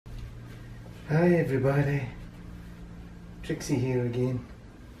Hi everybody, Trixie here again.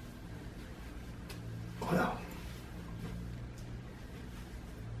 Well,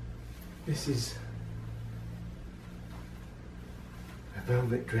 this is a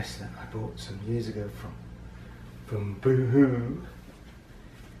velvet dress that I bought some years ago from Boohoo.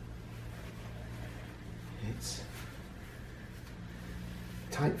 It's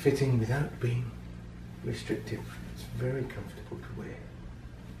tight fitting without being restrictive. It's very comfortable to wear.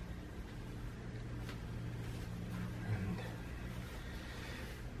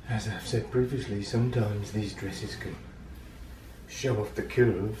 As I've said previously, sometimes these dresses can show off the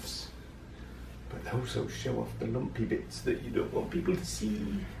curves, but also show off the lumpy bits that you don't want people to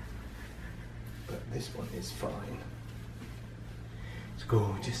see. But this one is fine. It's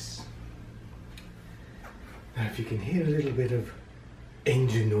gorgeous. Now if you can hear a little bit of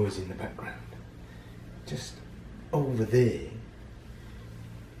engine noise in the background, just over there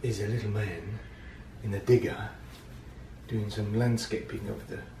is a little man in a digger doing some landscaping of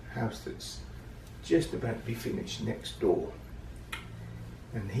the house that's just about to be finished next door.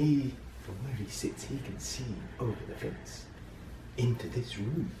 And he, from where he sits, he can see over the fence into this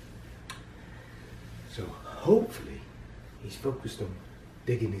room. So hopefully he's focused on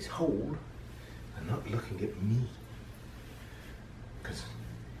digging his hole and not looking at me, because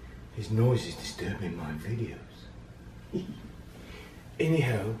his noise is disturbing my videos.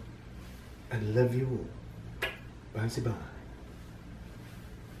 Anyhow, I love you all. Bye-bye.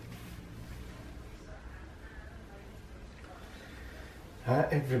 Hi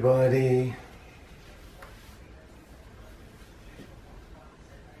everybody.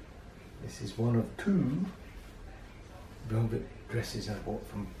 This is one of two velvet dresses I bought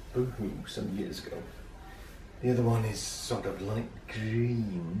from Boohoo some years ago. The other one is sort of light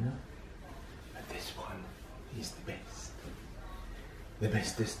green, but this one is the best. The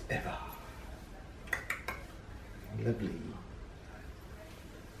bestest ever. Lovely.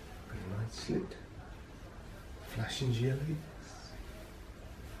 Very nice slit. Flashing jellies.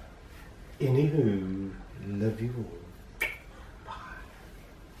 Anywho, love you all.